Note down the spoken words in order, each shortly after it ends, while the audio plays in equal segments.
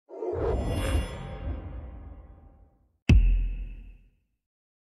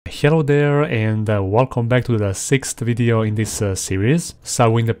Hello there and welcome back to the sixth video in this series.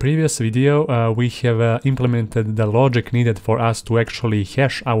 So in the previous video we have implemented the logic needed for us to actually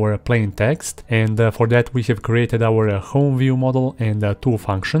hash our plain text, and for that we have created our home view model and two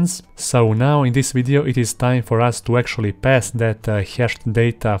functions. So now in this video it is time for us to actually pass that hashed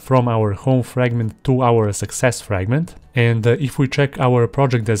data from our home fragment to our success fragment. And if we check our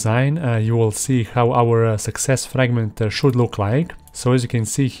project design, you will see how our success fragment should look like. So as you can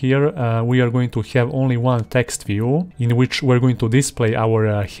see here, we are going to have only one text view in which we're going to display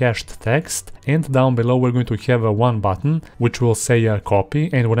our hashed text, and down below we're going to have one button which will say copy,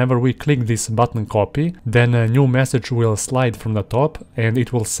 and whenever we click this button copy, then a new message will slide from the top and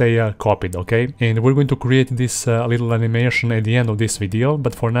it will say copied, okay? And we're going to create this little animation at the end of this video,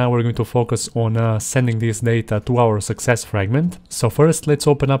 but for now we're going to focus on sending this data to our success fragment. So first let's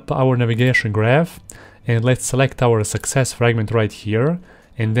open up our navigation graph and let's select our success fragment right here,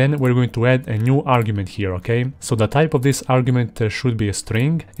 and then we're going to add a new argument here, okay? So the type of this argument should be a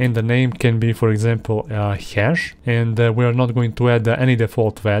string, and the name can be, for example, hash, and we are not going to add any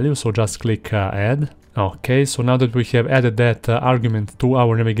default value, so just click add. Okay, so now that we have added that argument to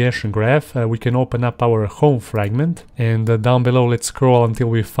our navigation graph, we can open up our home fragment, and down below let's scroll until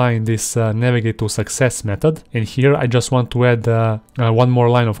we find this navigate to success method, and here I just want to add one more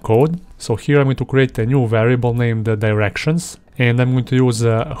line of code. So here I'm going to create a new variable named directions, and I'm going to use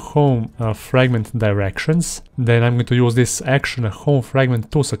home fragment directions. Then I'm going to use this action home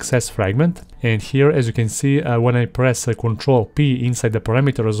fragment to success fragment, and here as you can see, when I press Ctrl P inside the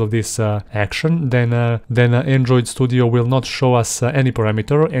parameters of this action, then Android Studio will not show us any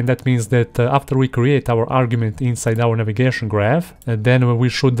parameter, and that means that after we create our argument inside our navigation graph, then we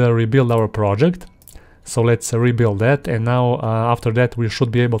should rebuild our project. So let's rebuild that, and now after that we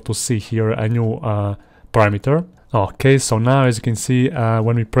should be able to see here a new parameter. Okay, so now as you can see,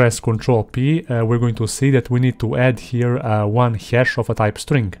 when we press Ctrl P, we're going to see that we need to add here one hash of a type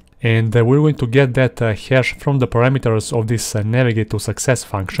string. And we're going to get that hash from the parameters of this navigate to success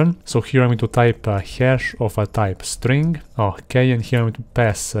function. So here I'm going to type hash of a type string. Okay, and here I'm going to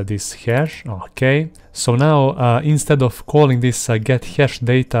pass this hash. Okay, so now instead of calling this get hash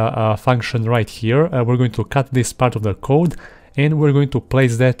data function right here, we're going to cut this part of the code, and we're going to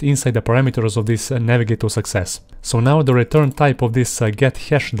place that inside the parameters of this navigate to success. So now the return type of this get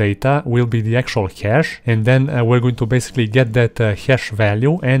hash data will be the actual hash, and then we're going to basically get that hash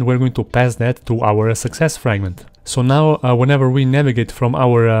value, and we're going to pass that to our success fragment. So now whenever we navigate from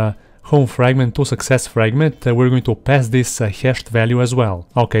our home fragment to success fragment, we're going to pass this hashed value as well.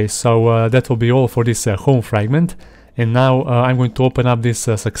 Okay, so that will be all for this home fragment. And now I'm going to open up this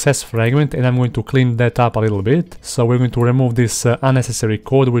success fragment, and I'm going to clean that up a little bit. So we're going to remove this unnecessary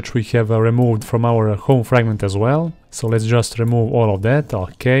code which we have removed from our home fragment as well. So let's just remove all of that.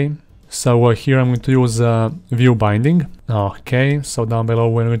 Okay, so here I'm going to use view binding. Okay, so down below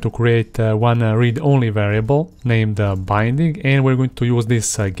we're going to create one read-only variable named binding, and we're going to use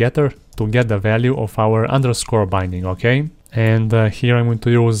this getter to get the value of our underscore binding. Okay, and here I'm going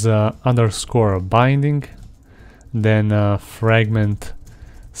to use underscore binding, then fragment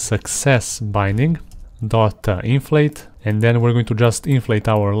success binding dot inflate, and then we're going to just inflate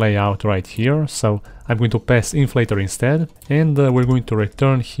our layout right here. So I'm going to pass inflator instead, and we're going to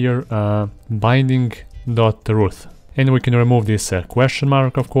return here binding dot root, and we can remove this question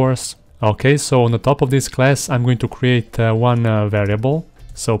mark, of course. Okay, so on the top of this class I'm going to create one variable,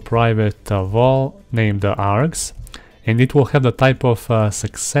 so private vol named args, and it will have the type of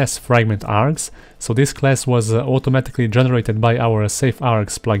success fragment args. So this class was automatically generated by our Safe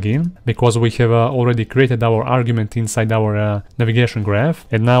Args plugin, because we have already created our argument inside our navigation graph,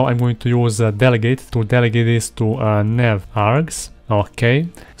 and now I'm going to use delegate to delegate this to nav args. Okay,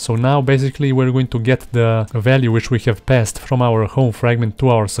 so now basically we're going to get the value which we have passed from our home fragment to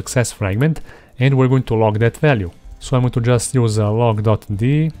our success fragment, and we're going to log that value. So I'm going to just use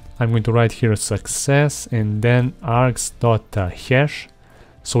log.d. I'm going to write here success and then args.hash,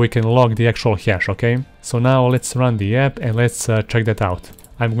 so we can log the actual hash. Okay, so now let's run the app and let's check that out.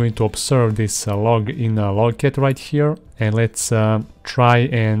 I'm going to observe this log in logcat right here, and let's try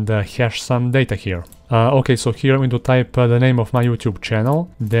and hash some data here. Okay, so here I'm going to type the name of my YouTube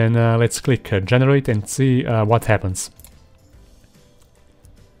channel, then let's click generate and see what happens.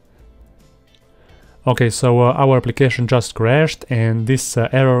 Okay, so our application just crashed, and this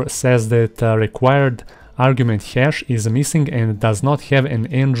error says that required argument hash is missing and does not have an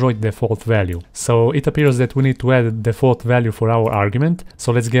Android default value. So it appears that we need to add a default value for our argument.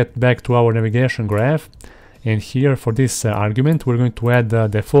 So let's get back to our navigation graph, And here for this argument we're going to add the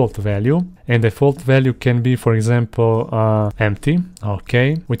default value, and default value can be, for example, empty,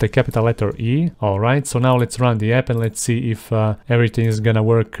 okay, with a capital letter E. Alright, so now let's run the app and let's see if everything is gonna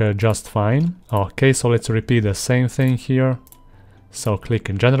work just fine. Okay, so let's repeat the same thing here. So click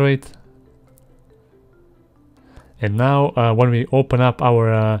and generate. And now when we open up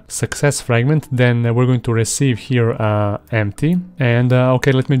our success fragment, then we're going to receive here empty. And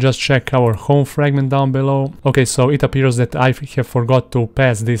okay, let me just check our home fragment down below. Okay, so it appears that I have forgot to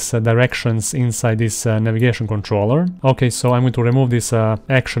pass these directions inside this navigation controller. Okay, so I'm going to remove this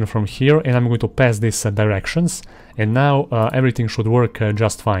action from here and I'm going to pass these directions. And now everything should work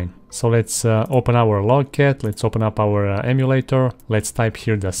just fine. So let's open our logcat, let's open up our emulator, let's type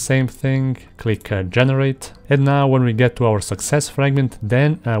here the same thing, click generate. And now when we get to our success fragment,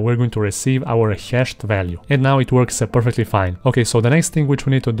 then we're going to receive our hashed value. And now it works perfectly fine. Okay, so the next thing which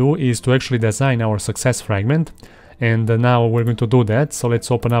we need to do is to actually design our success fragment. And now we're going to do that. So let's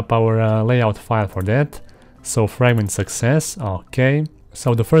open up our layout file for that. So fragment success, okay.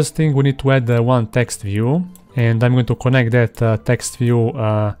 So the first thing, we need to add one text view. And I'm going to connect that text view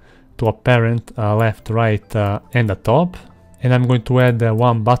to a parent left, right, and the top. And I'm going to add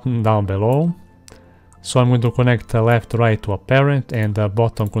one button down below. So I'm going to connect left, right to a parent and the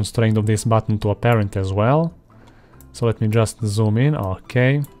bottom constraint of this button to a parent as well. So let me just zoom in,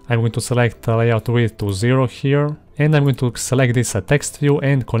 okay. I'm going to select layout width to 0 here. And I'm going to select this text view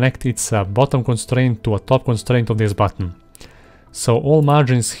and connect its bottom constraint to a top constraint of this button. So all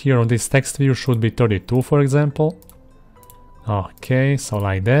margins here on this text view should be 32, for example. Okay, so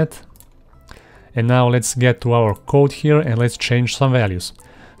like that. And now let's get to our code here and let's change some values.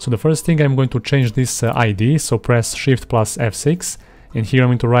 So the first thing, I'm going to change this ID, so press Shift plus F6, and here I'm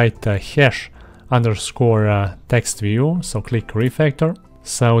going to write hash underscore text view, so click refactor.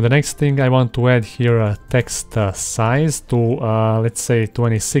 So the next thing, I want to add here a text size to let's say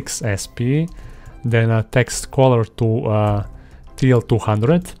 26 SP, then a text color to teal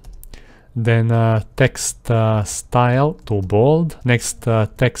 200. Then text style to bold. Next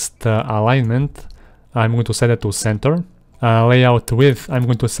text alignment, I'm going to set it to center. Layout width, I'm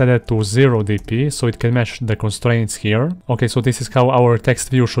going to set it to 0 dp so it can match the constraints here. Okay, so this is how our text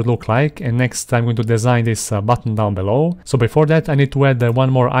view should look like. And next I'm going to design this button down below. So before that I need to add one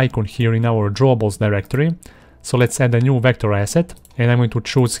more icon here in our drawables directory. So let's add a new vector asset and I'm going to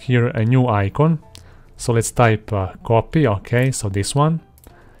choose here a new icon. So let's type copy, okay, so this one.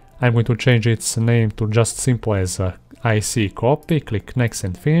 I'm going to change its name to just simple as IC copy, click next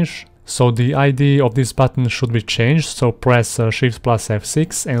and finish. So the ID of this button should be changed, so press Shift plus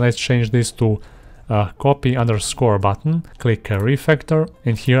F6 and let's change this to copy underscore button, click refactor,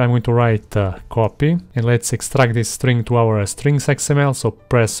 and here I'm going to write copy, and let's extract this string to our strings XML, so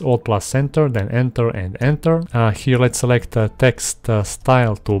press Alt plus enter, then enter and enter. Here let's select text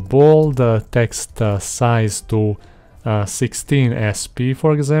style to bold, text size to 16 SP,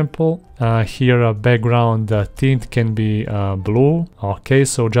 for example. Here a background tint can be blue. Okay,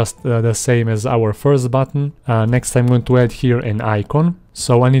 so just the same as our first button. Next I'm going to add here an icon.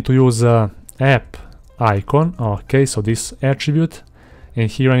 So I need to use app icon. Okay, so this attribute. And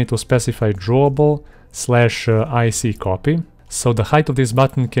here I need to specify drawable / IC copy. So the height of this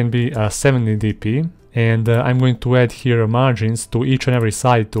button can be 70 dp. And I'm going to add here margins to each and every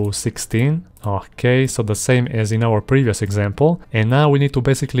side to 16. Okay, so the same as in our previous example. And now we need to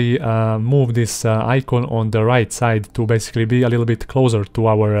basically move this icon on the right side to basically be a little bit closer to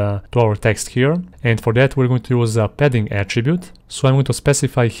our text here. And for that we're going to use a padding attribute. So I'm going to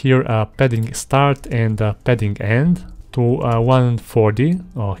specify here a padding start and a padding end to 140.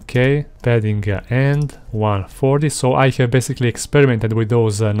 Okay, padding end 140. So I have basically experimented with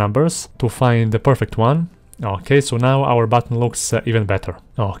those numbers to find the perfect one. Okay, so now our button looks even better.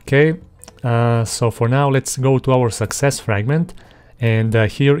 Okay, so for now let's go to our success fragment, and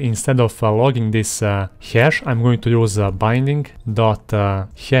here instead of logging this hash, I'm going to use binding dot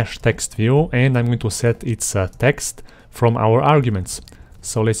hash text view, and I'm going to set its text from our arguments.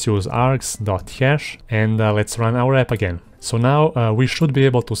 So let's use args.hash and let's run our app again. So now we should be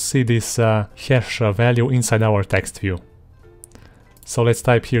able to see this hash value inside our text view. So let's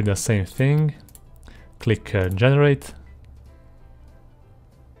type here the same thing, click generate,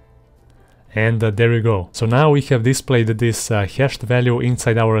 and there we go. So now we have displayed this hashed value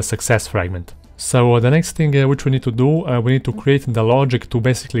inside our success fragment. So the next thing which we need to do, we need to create the logic to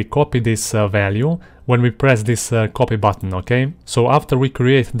basically copy this value when we press this copy button, okay? So after we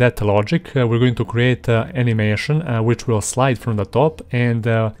create that logic, we're going to create animation which will slide from the top, and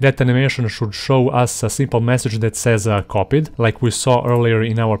that animation should show us a simple message that says copied, like we saw earlier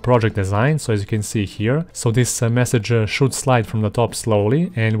in our project design, so as you can see here. So this message should slide from the top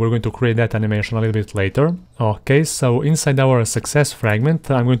slowly, and we're going to create that animation a little bit later. Okay, so inside our success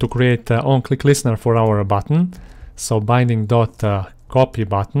fragment, I'm going to create on-click listener for our button. So binding.copy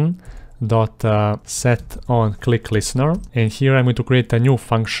button set on click listener, and here I'm going to create a new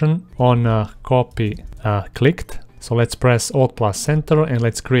function on copy clicked. So let's press Alt plus enter and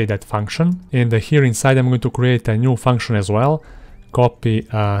let's create that function. And here inside I'm going to create a new function as well, copy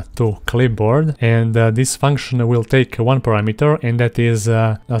to clipboard, and this function will take one parameter, and that is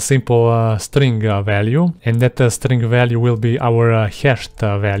a simple string value, and that string value will be our hashed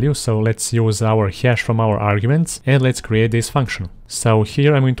value. So let's use our hash from our arguments and let's create this function. So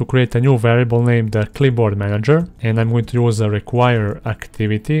here I'm going to create a new variable named clipboard manager, and I'm going to use a require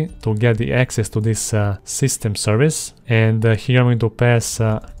activity to get the access to this system service, and here I'm going to pass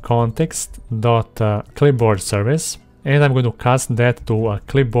context.clipboard service, and I'm going to cast that to a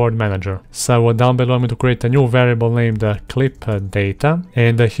clipboard manager. So down below I'm going to create a new variable named clip data,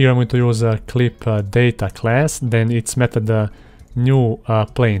 and here I'm going to use a clip data class, then its method new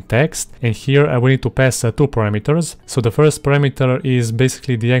plain text, and here we need to pass two parameters. So the first parameter is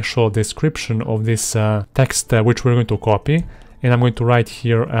basically the actual description of this text which we're going to copy, and I'm going to write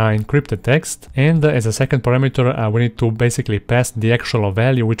here encrypted text, and as a second parameter we need to basically pass the actual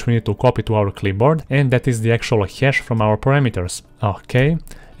value which we need to copy to our clipboard, and that is the actual hash from our parameters. Okay,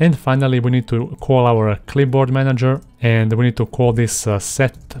 and finally we need to call our clipboard manager, and we need to call this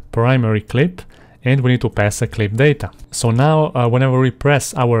set primary clip, and we need to pass a clip data. So now whenever we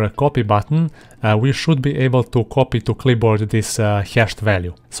press our copy button, we should be able to copy to clipboard this hashed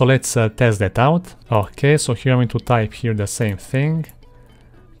value. So let's test that out. Okay, so here I'm going to type here the same thing,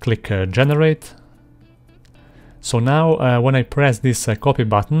 click generate. So now when I press this copy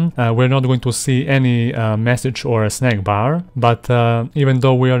button, we're not going to see any message or a snack bar, but even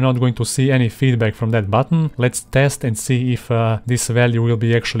though we are not going to see any feedback from that button, let's test and see if this value will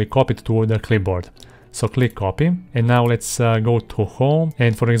be actually copied to the clipboard. So click copy, and now let's go to home,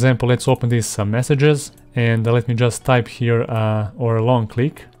 and for example let's open these messages, and let me just type here or long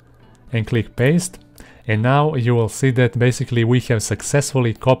click and click paste. And now you will see that basically we have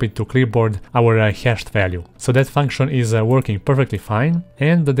successfully copied to clipboard our hashed value. So that function is working perfectly fine.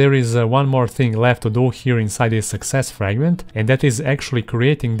 And there is one more thing left to do here inside this success fragment, and that is actually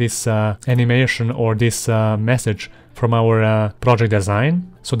creating this animation or this message from our project design.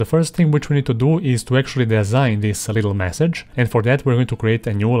 So the first thing which we need to do is to actually design this little message, and for that we're going to create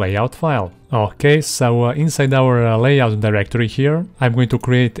a new layout file. Okay, so inside our layout directory here, I'm going to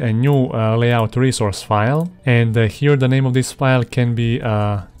create a new layout resource file, and here the name of this file can be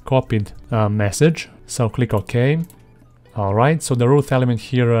copied message. So click OK. Alright, so the root element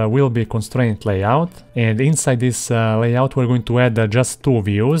here will be constraint layout, and inside this layout we're going to add just two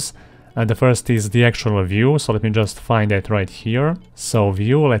views. The first is the actual view, so let me just find that right here. So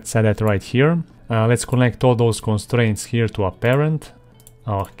view, let's add that right here. Let's connect all those constraints here to a parent.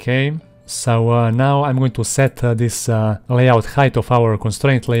 Okay, so now I'm going to set this layout height of our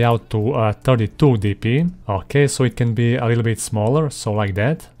constraint layout to 32 dp. Okay, so it can be a little bit smaller, so like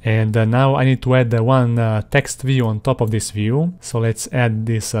that. And now I need to add one text view on top of this view. So let's add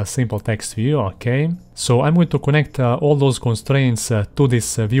this simple text view. Okay, so I'm going to connect all those constraints to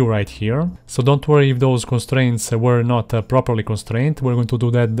this view right here. So don't worry if those constraints were not properly constrained. We're going to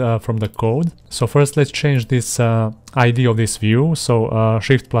do that from the code. So first let's change this ID of this view. So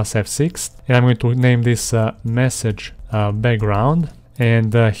Shift plus F6, and I'm going to name this message background,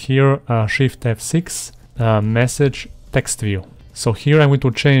 and here Shift F6 message text view. So here I'm going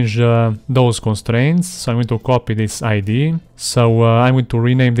to change those constraints. So I'm going to copy this ID. So I'm going to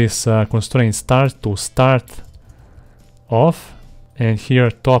rename this constraint start to start off, and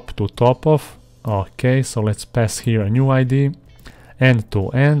here top to top off. Okay, so let's pass here a new ID, end to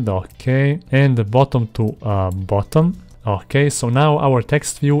end. Okay, and bottom to bottom. Okay, so now our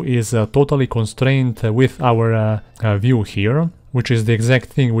text view is totally constrained with our view here, which is the exact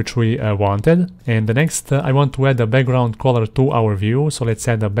thing which we wanted. And the next I want to add a background color to our view. So let's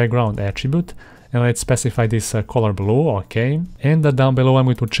add a background attribute, and let's specify this color blue. Okay, and down below I'm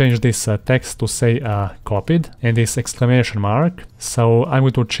going to change this text to say copied, and this exclamation mark. So I'm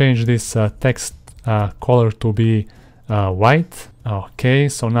going to change this text color to be white, Okay,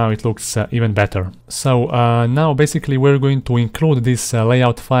 so now it looks even better. So now basically we're going to include this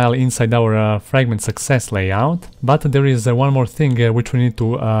layout file inside our fragment success layout, but there is one more thing which we need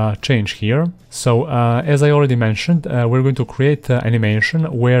to change here. So as I already mentioned, we're going to create an animation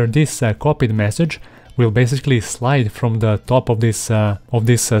where this copied message will basically slide from the top of this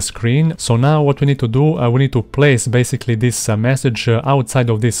screen. So now what we need to do, we need to place basically this message outside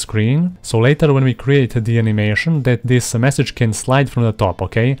of this screen. So later when we create the animation, that this message can slide from the top,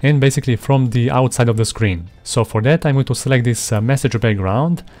 okay? And basically from the outside of the screen. So for that I'm going to select this message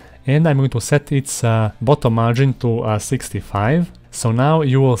background, and I'm going to set its bottom margin to 65. So now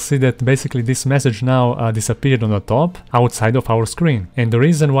you will see that basically this message now disappeared on the top outside of our screen. And the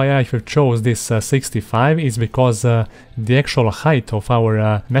reason why I have chose this 65 is because the actual height of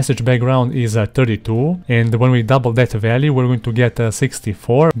our message background is 32, and when we double that value we're going to get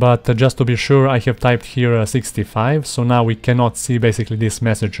 64, but just to be sure I have typed here 65, so now we cannot see basically this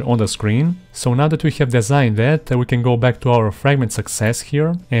message on the screen. So now that we have designed that, we can go back to our fragment success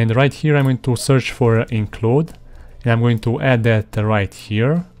here, and right here I'm going to search for include. And I'm going to add that right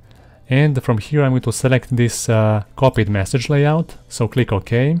here, and from here I'm going to select this copied message layout, so click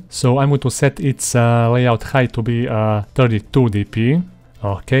OK. So I'm going to set its layout height to be 32 dp.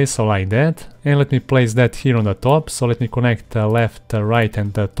 Okay, so like that, and let me place that here on the top. So let me connect left, right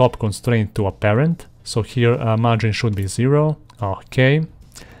and the top constraint to a parent. So here margin should be 0. Okay,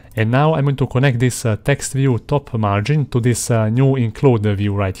 and now I'm going to connect this text view top margin to this new include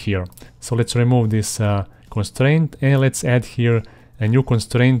view right here. So let's remove this constraint, and let's add here a new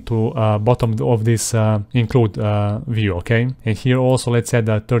constraint to bottom of this include view, okay? And here also let's add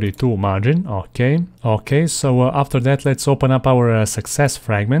a 32 margin, okay. So after that let's open up our success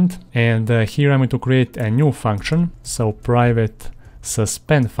fragment, and here I'm going to create a new function, so private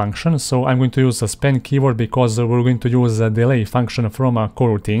suspend function. So I'm going to use suspend keyword because we're going to use a delay function from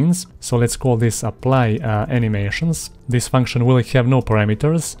coroutines. So let's call this apply animations. This function will have no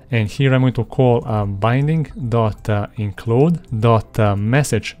parameters, and here I'm going to call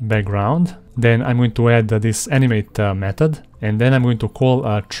binding.include.message background. Then I'm going to add this animate method, and then I'm going to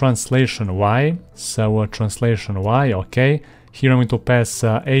call translation y. So translation y, okay. Here I'm going to pass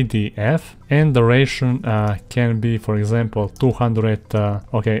ADF, and duration can be, for example, 200,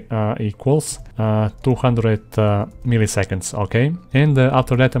 equals 200 milliseconds, okay? And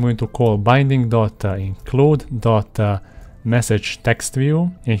after that I'm going to call binding.include.message text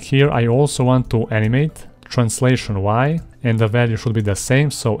view, and here I also want to animate translation y, and the value should be the same,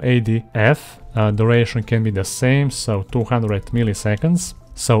 so ADF, duration can be the same, so 200 milliseconds.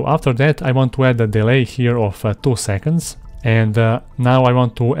 So after that I want to add a delay here of 2 seconds. And now I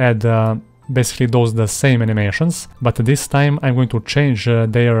want to add basically the same animations, but this time I'm going to change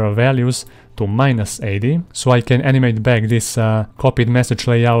their values to -80, so I can animate back this copied message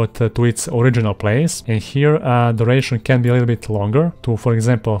layout to its original place. And here duration can be a little bit longer, to for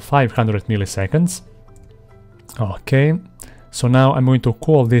example 500 milliseconds. Okay, so now I'm going to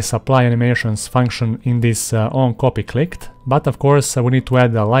call this apply animations function in this on copy clicked, but of course we need to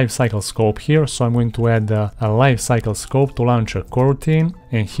add a lifecycle scope here, so I'm going to add a lifecycle scope to launch a coroutine,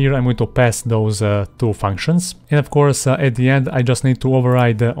 and here I'm going to pass those two functions. And of course at the end I just need to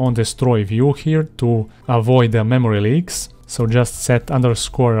override on destroy view here to avoid memory leaks, so just set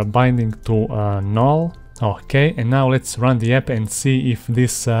underscore binding to null. Okay, and now let's run the app and see if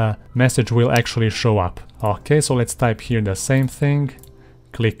this message will actually show up. Okay, so let's type here the same thing,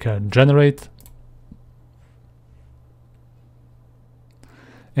 click generate,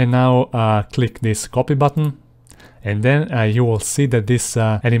 and now click this copy button, and then you will see that this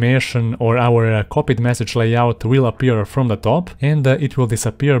animation or our copied message layout will appear from the top, and it will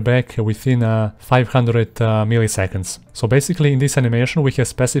disappear back within 500 milliseconds. So basically in this animation we have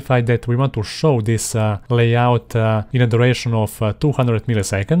specified that we want to show this layout in a duration of 200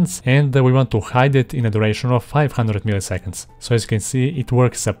 milliseconds, and we want to hide it in a duration of 500 milliseconds. So as you can see, it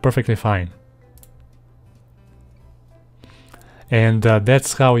works perfectly fine. And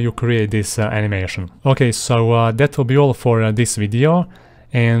that's how you create this animation. Okay, so that will be all for this video.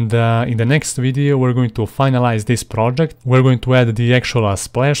 And in the next video we're going to finalize this project. We're going to add the actual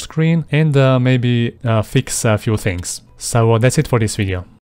splash screen and maybe fix a few things. So that's it for this video.